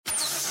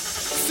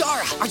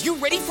Zara, are you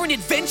ready for an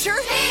adventure?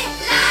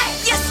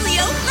 Yes,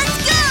 Leo,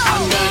 let's go!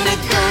 I'm gonna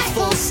go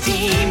full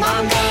steam.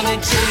 I'm gonna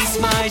chase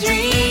my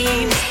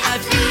dreams. I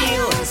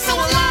feel so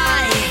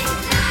alive.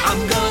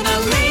 I'm gonna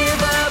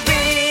live a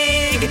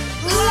big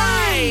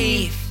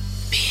life.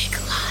 Big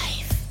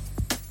life.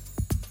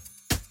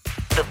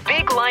 The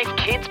Big Life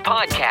Kids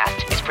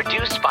podcast is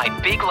produced by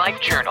Big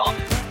Life Journal.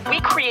 We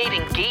create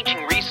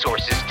engaging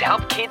resources to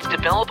help kids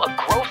develop a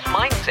growth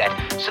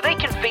mindset so they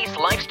can face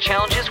life's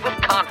challenges with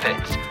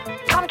confidence.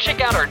 Come check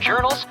out our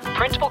journals,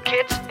 printable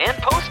kits, and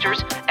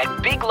posters at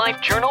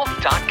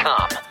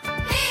BigLifeJournal.com.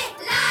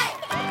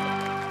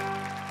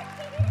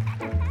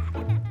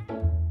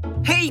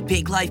 Hey,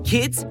 Big Life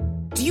kids.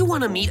 Do you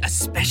want to meet a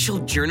special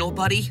journal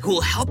buddy who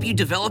will help you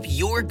develop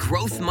your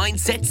growth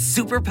mindset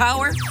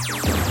superpower?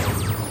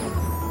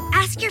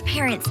 Ask your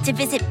parents to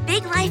visit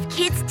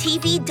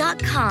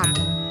BigLifeKidsTV.com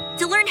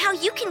to learn how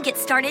you can get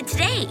started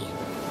today.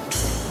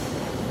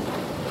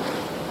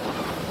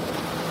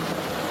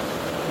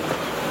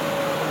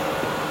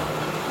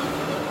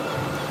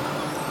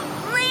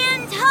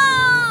 Land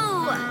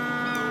ho!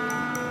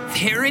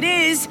 There it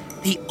is,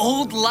 the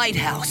old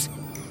lighthouse.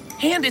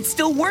 And it's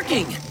still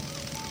working.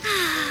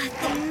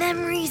 The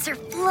memories are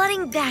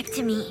flooding back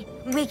to me.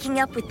 Waking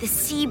up with the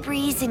sea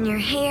breeze in your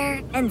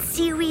hair and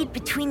seaweed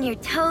between your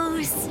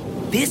toes.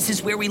 This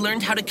is where we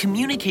learned how to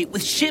communicate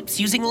with ships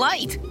using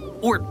light,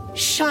 or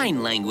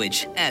shine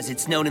language, as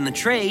it's known in the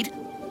trade.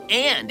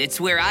 And it's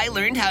where I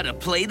learned how to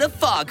play the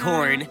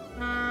foghorn.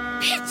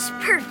 Pitch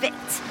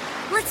perfect.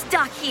 Let's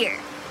dock here.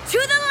 To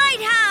the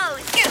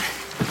lighthouse!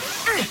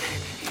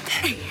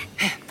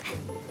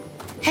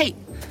 Hey,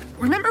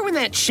 remember when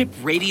that ship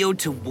radioed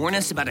to warn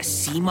us about a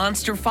sea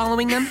monster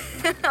following them?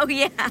 Oh,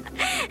 yeah.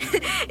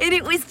 And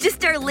it was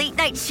just our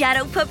late-night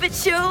shadow puppet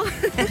show.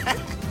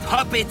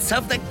 Puppets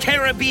of the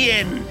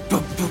Caribbean!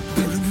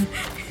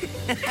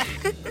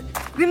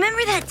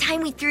 Remember that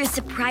time we threw a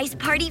surprise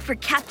party for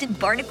Captain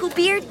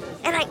Barnaclebeard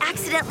and I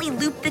accidentally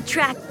looped the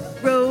track,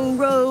 row,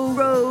 row,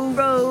 row,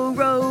 row,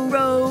 row,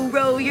 row,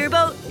 row your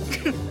boat?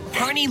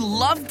 Barney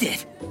loved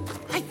it.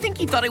 I think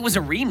he thought it was a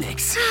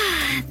remix.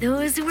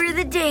 Those were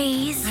the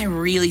days. I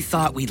really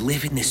thought we'd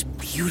live in this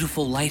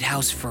beautiful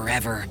lighthouse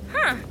forever.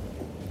 I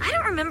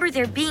don't remember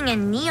there being a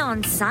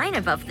neon sign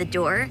above the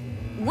door.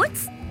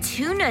 What's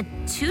Tuna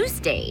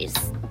Tuesdays?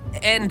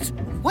 And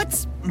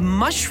what's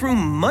Mushroom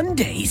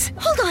Mondays?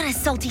 Hold on a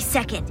salty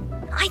second.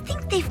 I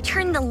think they've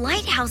turned the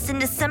lighthouse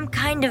into some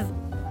kind of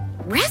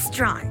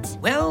restaurant.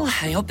 Well,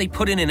 I hope they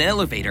put in an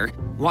elevator.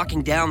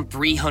 Walking down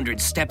 300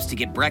 steps to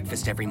get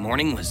breakfast every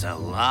morning was a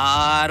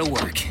lot of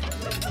work.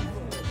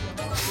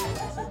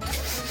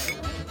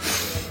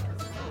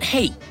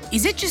 Hey,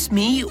 is it just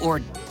me,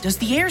 or does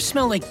the air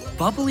smell like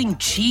bubbling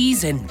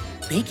cheese and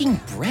baking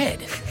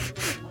bread?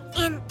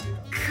 And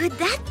could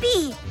that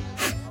be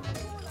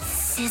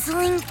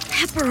sizzling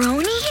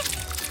pepperoni?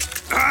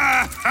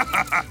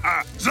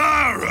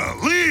 Zara,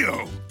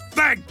 Leo,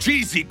 that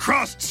cheesy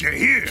crust's you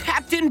here.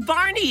 Captain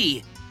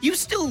Barney, you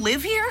still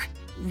live here?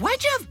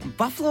 Why'd you have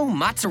buffalo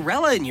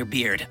mozzarella in your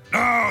beard?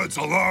 Oh, it's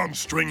a long,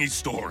 stringy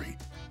story.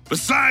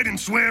 Poseidon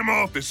swam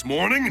off this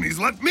morning, and he's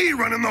left me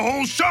running the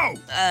whole show.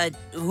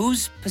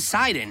 Who's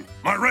Poseidon?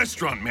 My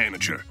restaurant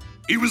manager.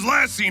 He was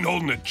last seen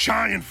holding a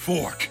giant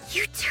fork.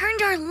 You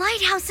turned our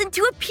lighthouse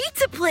into a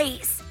pizza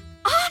place.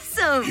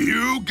 Awesome!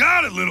 You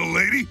got it, little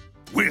lady.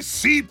 We're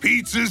Sea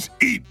Pizzas,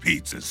 Eat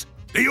Pizzas.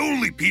 The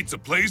only pizza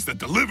place that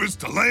delivers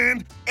to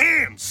land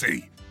and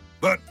sea.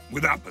 But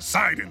without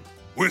Poseidon,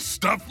 we're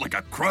stuffed like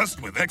a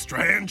crust with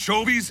extra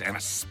anchovies and a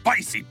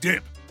spicy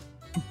dip.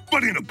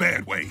 But in a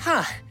bad way.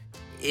 Huh.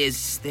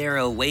 Is there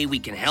a way we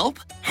can help?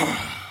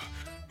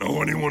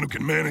 Know anyone who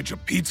can manage a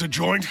pizza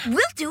joint?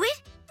 We'll do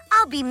it.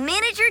 I'll be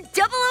Manager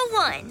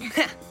 001.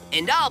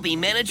 And I'll be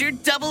Manager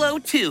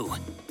 002.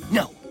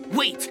 No,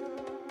 wait.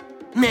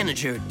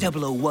 Manager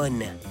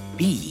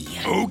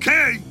 001B.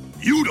 Okay,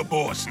 you the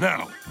boss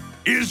now.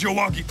 Here's your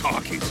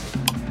walkie-talkies.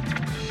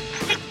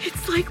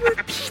 It's like we're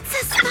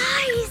pizza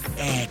spies.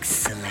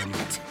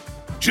 Excellent.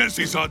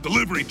 Jessie's our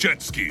delivery jet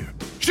skier.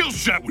 She'll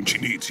shout when she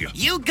needs you.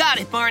 You got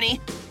it,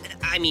 Barney.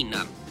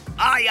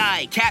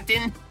 Aye,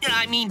 Captain.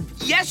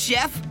 Yes,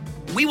 Chef.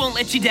 We won't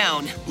let you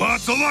down.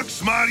 Lots of luck,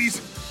 Smarties,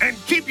 and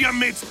keep your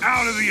mitts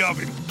out of the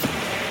oven.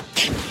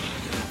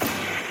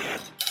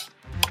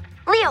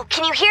 Leo,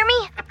 can you hear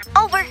me?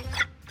 Over.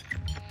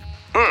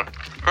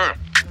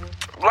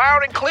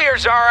 Loud and clear,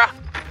 Zara.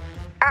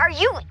 Are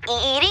you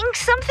eating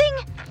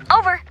something?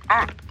 Over.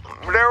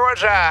 There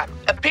was a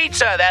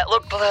pizza that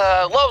looked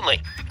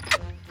lonely.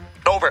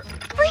 Over.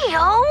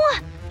 Leo.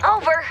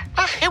 Over.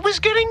 It was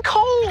getting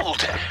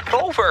cold.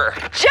 Over.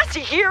 Jessie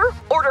here.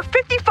 Order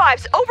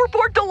 55's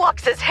Overboard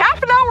Deluxe is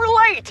half an hour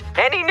late.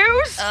 Any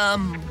news?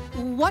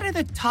 What are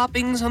the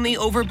toppings on the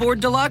Overboard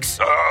Deluxe?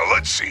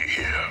 Let's see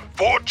here.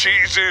 4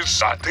 cheeses,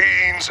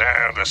 sardines,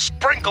 and a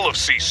sprinkle of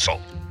sea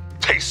salt.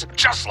 Tastes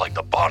just like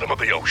the bottom of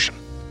the ocean.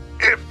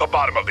 If the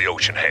bottom of the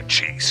ocean had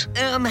cheese.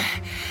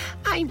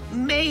 I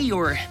may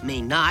or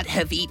may not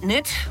have eaten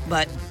it,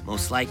 but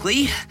most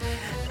likely,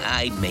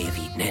 I may have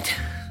eaten it.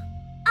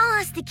 I'll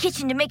us the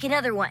kitchen to make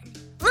another one.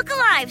 Look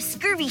alive,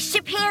 scurvy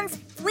ship hands.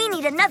 We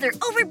need another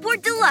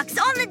Overboard Deluxe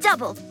on the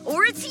double,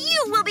 or it's you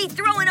we'll be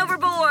throwing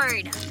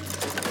overboard.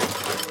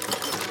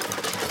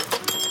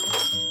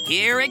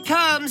 Here it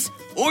comes.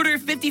 Order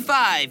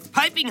 55,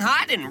 piping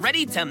hot and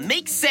ready to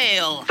make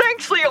sail.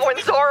 Thanks, Leo and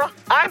Zora.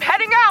 I'm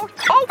heading out.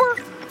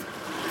 Over.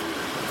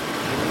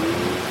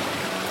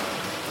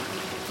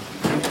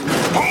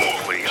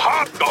 Holy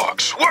hot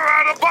dogs! We're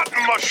out of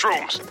button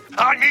mushrooms!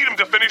 I need them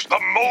to finish the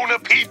Mona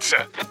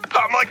Pizza.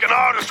 I'm like an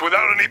artist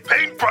without any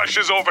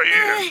paintbrushes over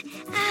here.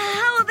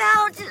 How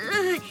about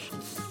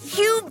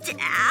cubed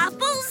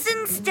apples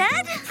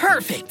instead?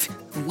 Perfect.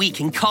 We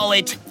can call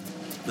it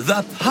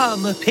the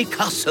Palm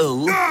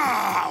Picasso.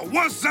 Ah,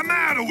 what's the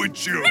matter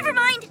with you? Never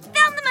mind.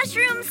 Found the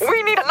mushrooms.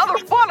 We need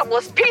another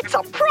bottomless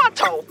pizza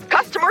pronto.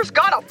 Customers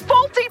got a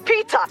faulty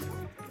pizza.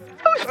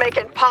 Who's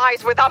making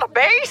pies without a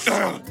base?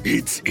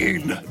 It's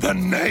in the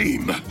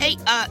name. Hey,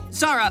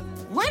 Zara,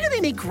 why do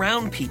they make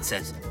round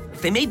pizzas?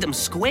 If they made them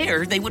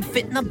square, they would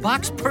fit in the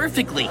box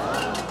perfectly.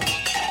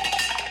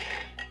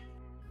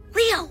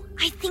 Leo,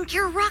 I think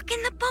you're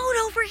rocking the boat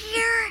over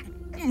here.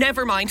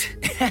 Never mind.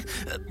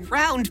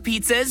 Round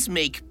pizzas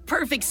make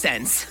perfect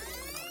sense.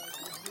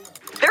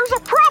 There's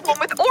a problem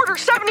with Order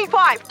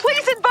 75.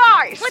 Please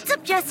advise. What's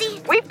up,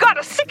 Jesse? We've got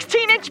a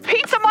 16-inch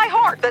pizza my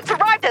heart that's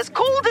arrived as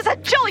cold as a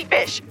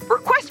jellyfish.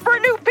 Request for a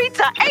new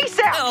pizza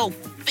ASAP. Oh,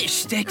 fish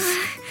sticks.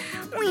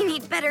 We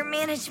need better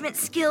management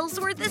skills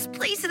or this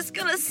place is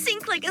gonna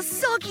sink like a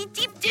soggy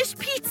deep dish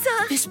pizza.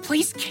 This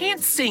place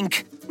can't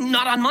sink.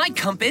 Not on my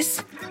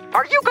compass.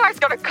 Are you guys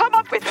gonna come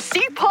up with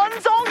sea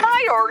puns all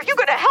night, or are you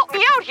gonna help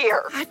me out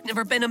here? I've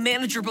never been a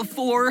manager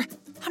before.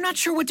 I'm not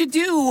sure what to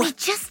do. We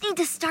just need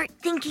to start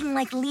thinking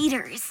like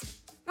leaders.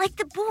 Like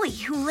the boy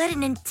who led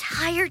an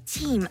entire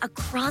team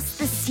across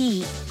the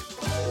sea.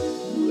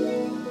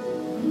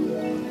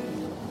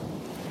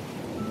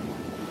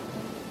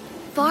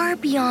 Far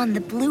beyond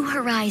the blue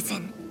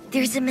horizon,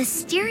 there's a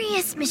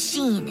mysterious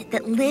machine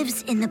that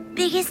lives in the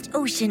biggest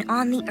ocean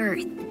on the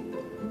earth.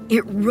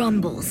 It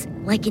rumbles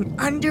like an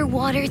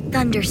underwater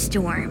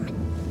thunderstorm.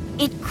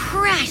 It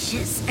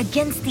crashes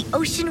against the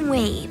ocean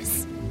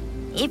waves.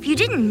 If you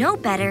didn't know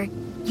better,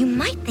 you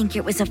might think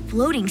it was a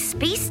floating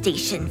space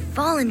station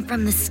fallen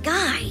from the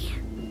sky.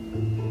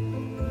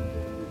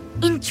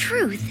 In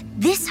truth,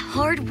 this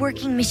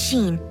hard-working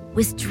machine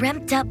was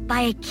dreamt up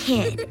by a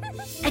kid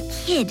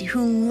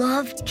who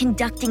loved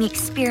conducting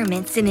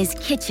experiments in his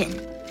kitchen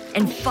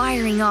and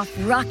firing off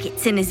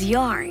rockets in his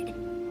yard.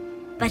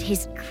 But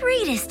his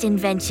greatest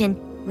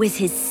invention was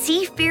his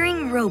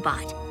seafaring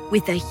robot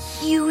with a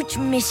huge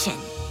mission: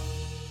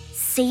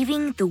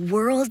 saving the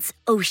world's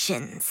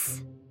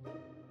oceans.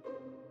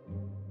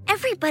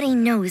 Everybody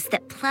knows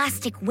that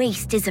plastic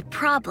waste is a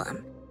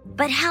problem,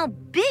 but how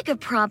big a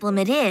problem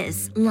it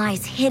is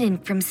lies hidden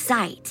from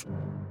sight.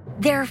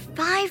 There are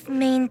 5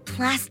 main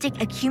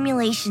plastic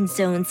accumulation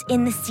zones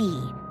in the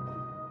sea.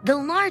 The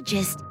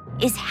largest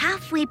is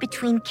halfway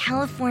between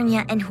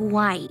California and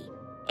Hawaii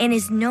and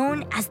is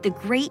known as the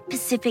Great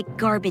Pacific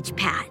Garbage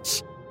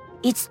Patch.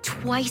 It's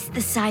twice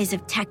the size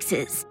of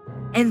Texas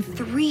and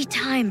 3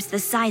 times the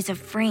size of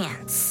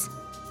France.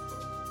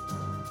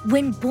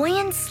 When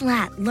Boyan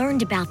Slat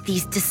learned about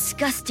these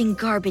disgusting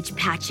garbage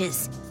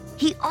patches,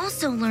 he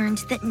also learned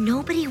that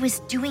nobody was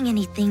doing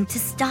anything to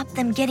stop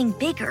them getting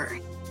bigger.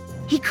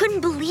 He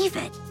couldn't believe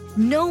it.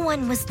 No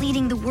one was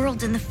leading the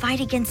world in the fight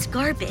against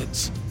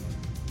garbage.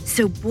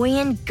 So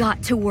Boyan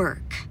got to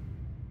work.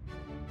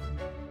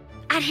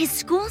 At his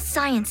school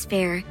science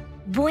fair,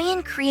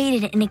 Boyan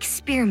created an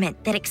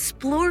experiment that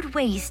explored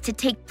ways to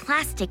take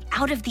plastic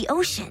out of the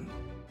ocean.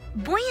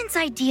 Boyan's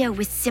idea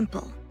was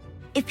simple.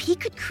 If he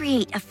could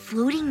create a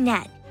floating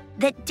net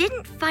that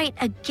didn't fight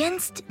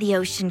against the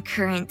ocean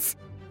currents,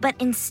 but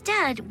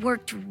instead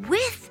worked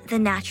with the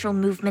natural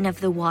movement of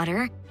the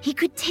water, he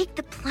could take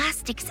the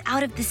plastics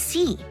out of the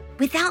sea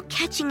without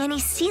catching any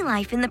sea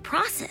life in the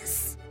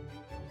process.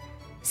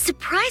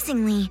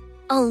 Surprisingly,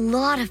 a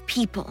lot of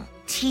people,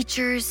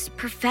 teachers,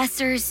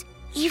 professors,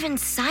 even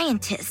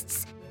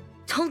scientists,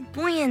 told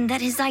Boyan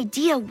that his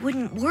idea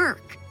wouldn't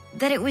work,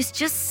 that it was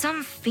just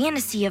some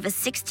fantasy of a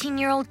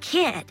 16-year-old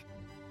kid.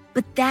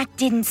 But that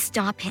didn't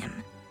stop him.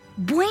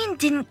 Boyan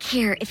didn't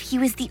care if he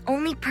was the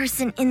only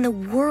person in the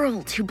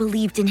world who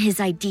believed in his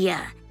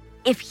idea.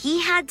 If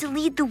he had to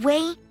lead the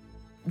way,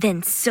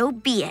 then so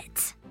be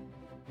it.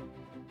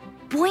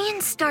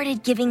 Boyan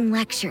started giving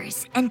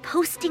lectures and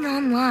posting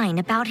online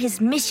about his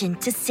mission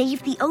to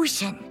save the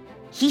ocean.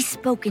 He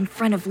spoke in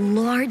front of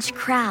large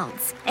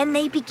crowds, and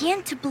they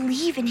began to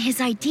believe in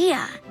his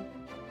idea.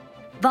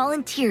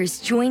 Volunteers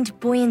joined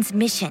Boyan's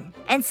mission,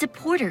 and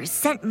supporters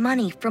sent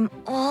money from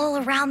all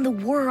around the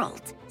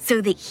world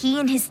so that he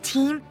and his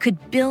team could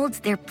build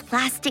their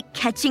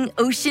plastic-catching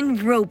ocean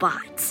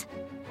robot.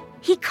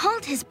 He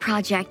called his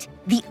project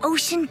the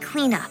Ocean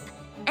Cleanup,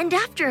 and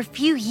after a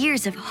few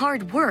years of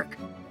hard work,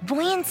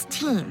 Boyan's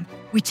team,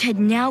 which had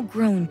now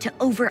grown to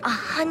over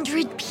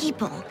 100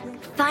 people,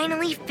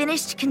 finally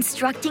finished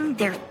constructing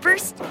their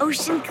first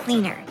ocean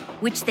cleaner,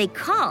 which they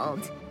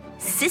called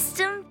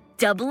System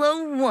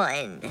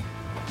 001.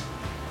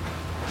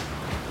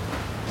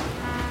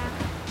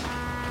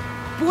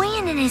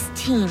 Boyan and his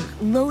team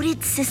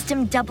loaded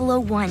System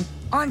 001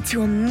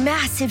 onto a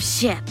massive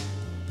ship.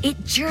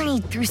 It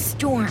journeyed through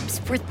storms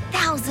for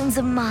thousands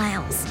of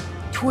miles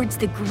towards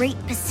the Great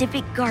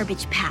Pacific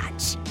Garbage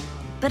Patch.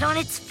 But on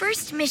its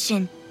first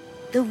mission,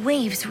 the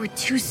waves were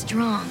too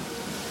strong.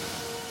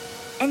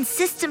 And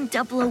System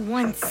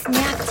 001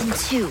 snapped in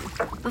two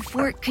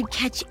before it could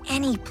catch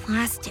any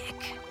plastic.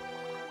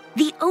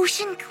 The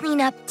ocean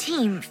cleanup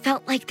team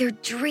felt like their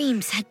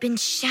dreams had been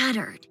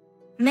shattered.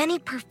 Many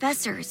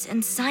professors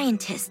and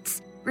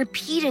scientists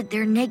repeated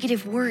their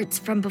negative words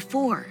from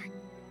before.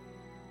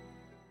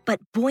 But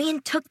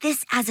Boyan took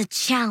this as a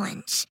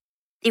challenge.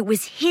 It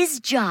was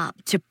his job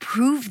to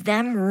prove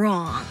them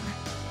wrong.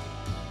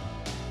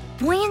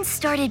 Boyan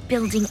started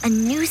building a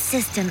new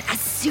system as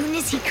soon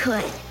as he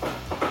could.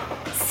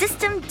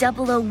 System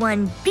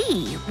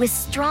 001B was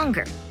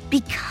stronger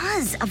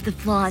because of the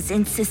flaws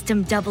in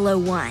System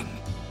 001.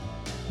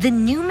 The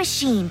new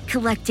machine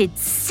collected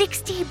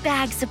 60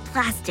 bags of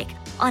plastic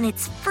on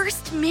its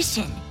first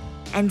mission,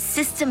 and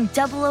System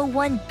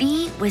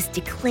 001B was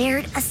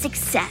declared a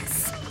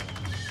success.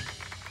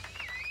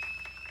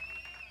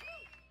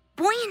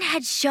 Boyan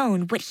had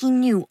shown what he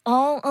knew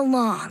all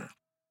along.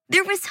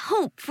 There was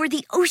hope for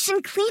the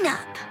ocean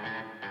cleanup.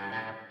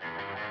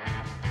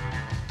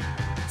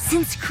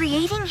 Since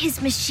creating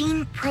his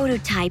machine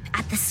prototype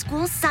at the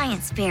school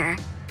science fair,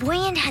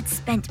 Boyan had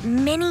spent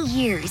many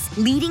years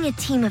leading a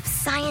team of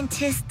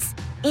scientists,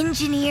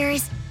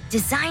 engineers,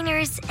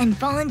 designers, and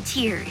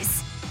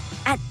volunteers.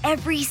 At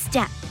every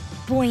step,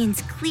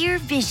 Boyan's clear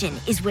vision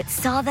is what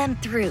saw them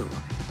through.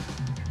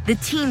 The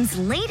team's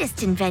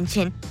latest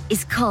invention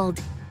is called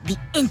the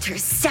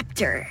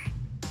Interceptor.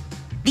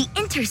 The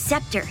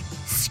Interceptor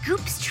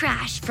scoops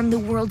trash from the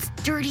world's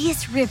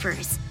dirtiest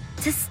rivers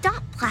to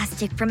stop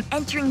plastic from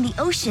entering the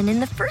ocean in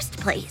the first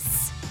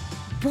place.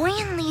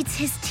 Boyan leads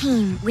his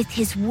team with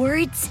his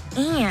words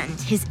and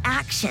his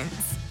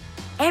actions.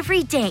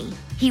 Every day,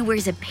 he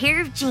wears a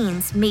pair of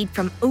jeans made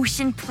from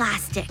ocean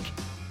plastic.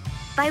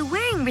 By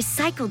wearing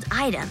recycled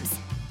items,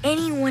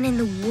 anyone in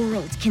the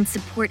world can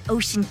support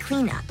ocean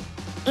cleanup.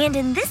 And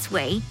in this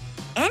way,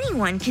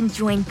 anyone can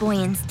join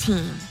Boyan's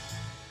team.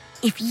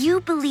 If you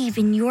believe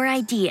in your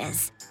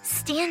ideas,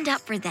 stand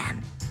up for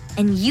them,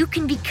 and you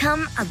can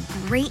become a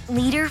great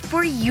leader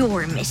for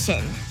your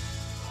mission.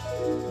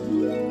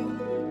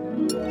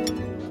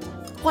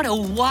 What a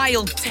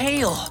wild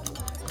tale!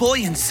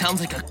 Boyan sounds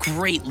like a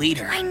great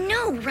leader. I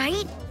know,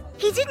 right?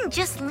 He didn't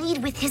just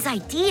lead with his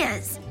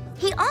ideas.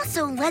 He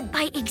also led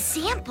by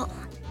example.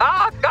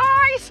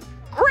 Guys,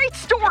 great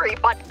story,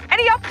 but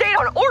any update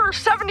on Order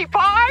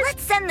 75?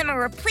 Let's send them a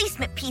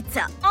replacement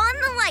pizza on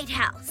the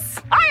lighthouse.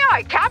 Aye,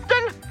 aye,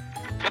 Captain.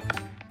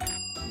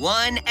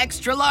 One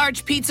extra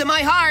large pizza,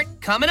 my heart,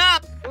 coming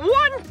up.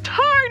 One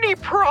tiny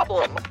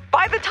problem.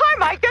 By the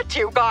time I get to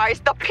you guys,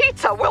 the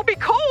pizza will be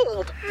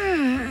cold.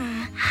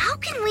 How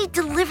can we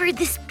deliver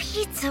this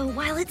pizza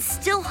while it's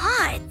still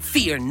hot?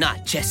 Fear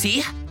not,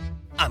 Jesse.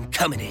 I'm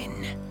coming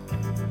in.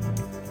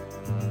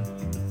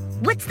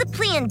 What's the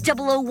plan,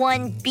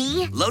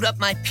 001B? Load up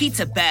my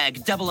pizza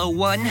bag,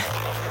 001.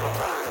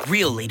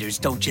 Real leaders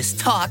don't just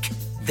talk,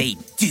 they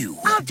do.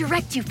 I'll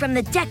direct you from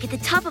the deck at the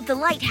top of the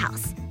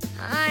lighthouse.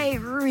 I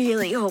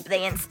really hope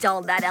they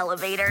installed that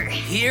elevator.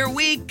 Here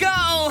we go!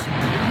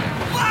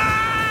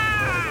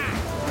 Ah!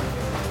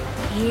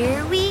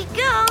 Here we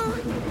go.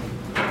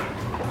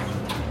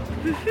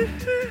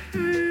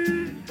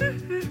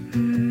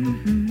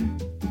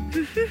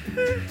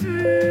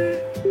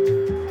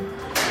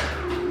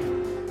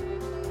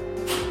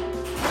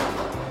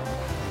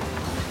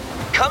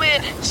 Come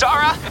in,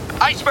 Zara!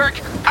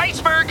 Iceberg!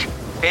 Iceberg!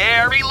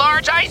 Very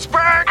large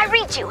iceberg! I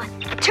read you.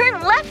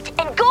 Turn left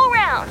and go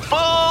around.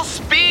 Full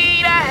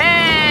speed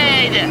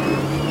ahead!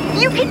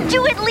 You can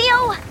do it,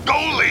 Leo.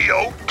 Go,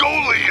 Leo! Go,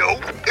 Leo!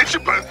 It's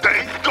your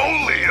birthday! Go,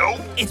 Leo!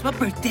 It's my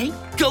birthday.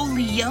 Go,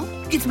 Leo.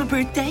 It's my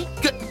birthday.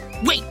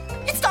 Wait,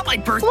 it's not my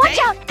birthday. Watch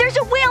out, there's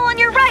a whale on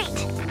your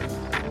right.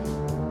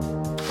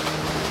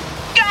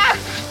 Ah!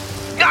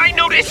 I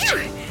noticed!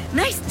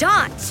 Nice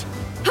dodge.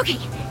 Okay,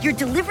 your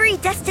delivery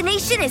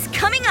destination is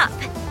coming up.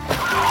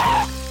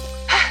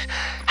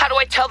 How do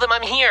I tell them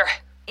I'm here?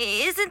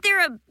 Isn't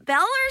there a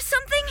bell or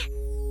something?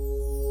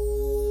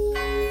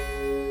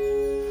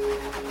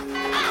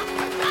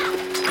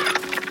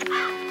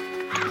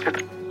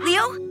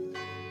 Leo,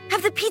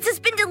 have the pizzas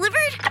been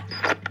delivered?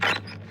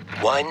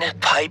 One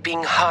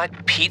piping hot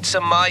pizza,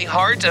 my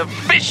heart,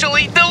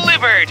 officially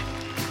delivered!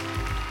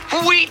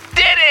 We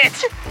did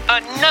it!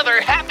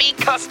 Another happy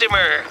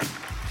customer!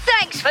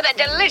 Thanks for the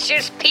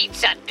delicious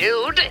pizza,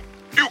 dude.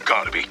 You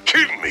gotta be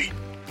kidding me!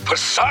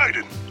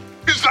 Poseidon!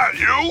 Is that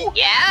you?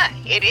 Yeah,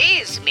 it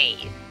is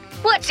me.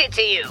 What's it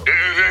to you?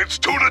 It's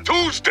Tuna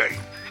Tuesday.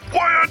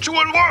 Why aren't you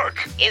at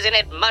work? Isn't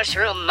it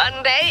Mushroom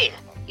Monday?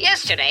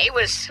 Yesterday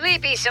was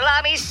Sleepy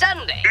Salami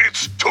Sunday.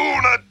 It's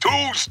Tuna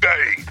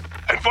Tuesday.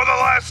 And for the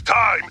last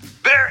time,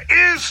 there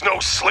is no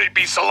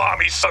Sleepy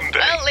Salami Sunday.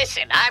 Well,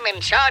 listen, I'm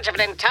in charge of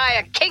an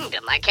entire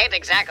kingdom. I can't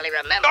exactly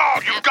remember.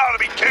 Oh, you've got to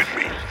be kidding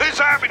me. This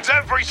happens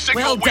every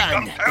single Well week,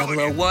 done, I'm telling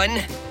you.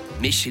 001.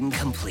 Mission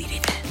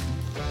completed.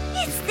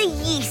 It's the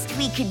least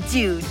we could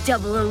do,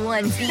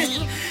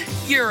 001B.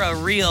 You're a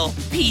real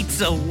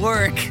piece of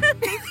work.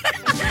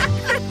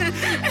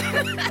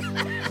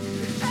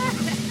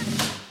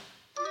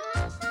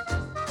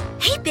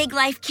 Hey, Big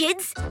Life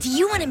kids, do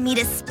you want to meet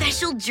a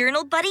special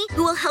journal buddy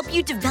who will help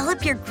you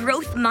develop your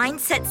growth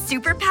mindset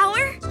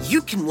superpower?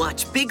 You can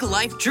watch Big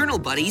Life Journal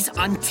Buddies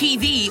on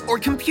TV or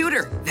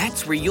computer.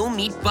 That's where you'll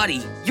meet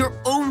Buddy, your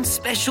own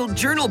special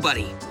journal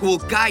buddy, who will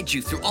guide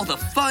you through all the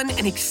fun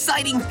and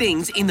exciting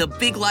things in the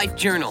Big Life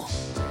Journal.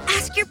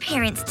 Ask your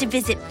parents to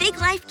visit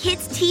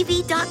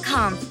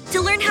BigLifeKidsTV.com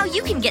to learn how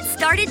you can get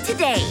started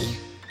today.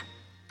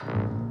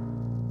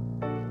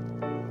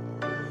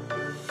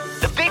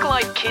 The Big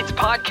Life Kids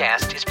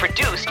podcast is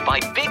produced by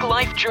Big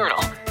Life Journal.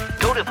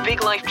 Go to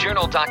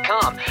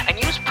BigLifeJournal.com and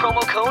use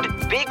promo code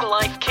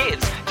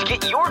BIGLifeKids to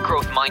get your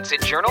growth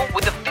mindset journal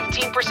with a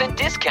 15%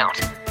 discount.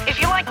 If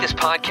you like this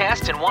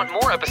podcast and want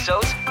more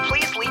episodes,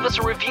 please leave us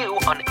a review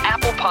on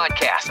Apple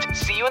Podcast.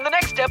 See you in the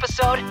next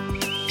episode.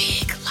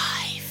 Big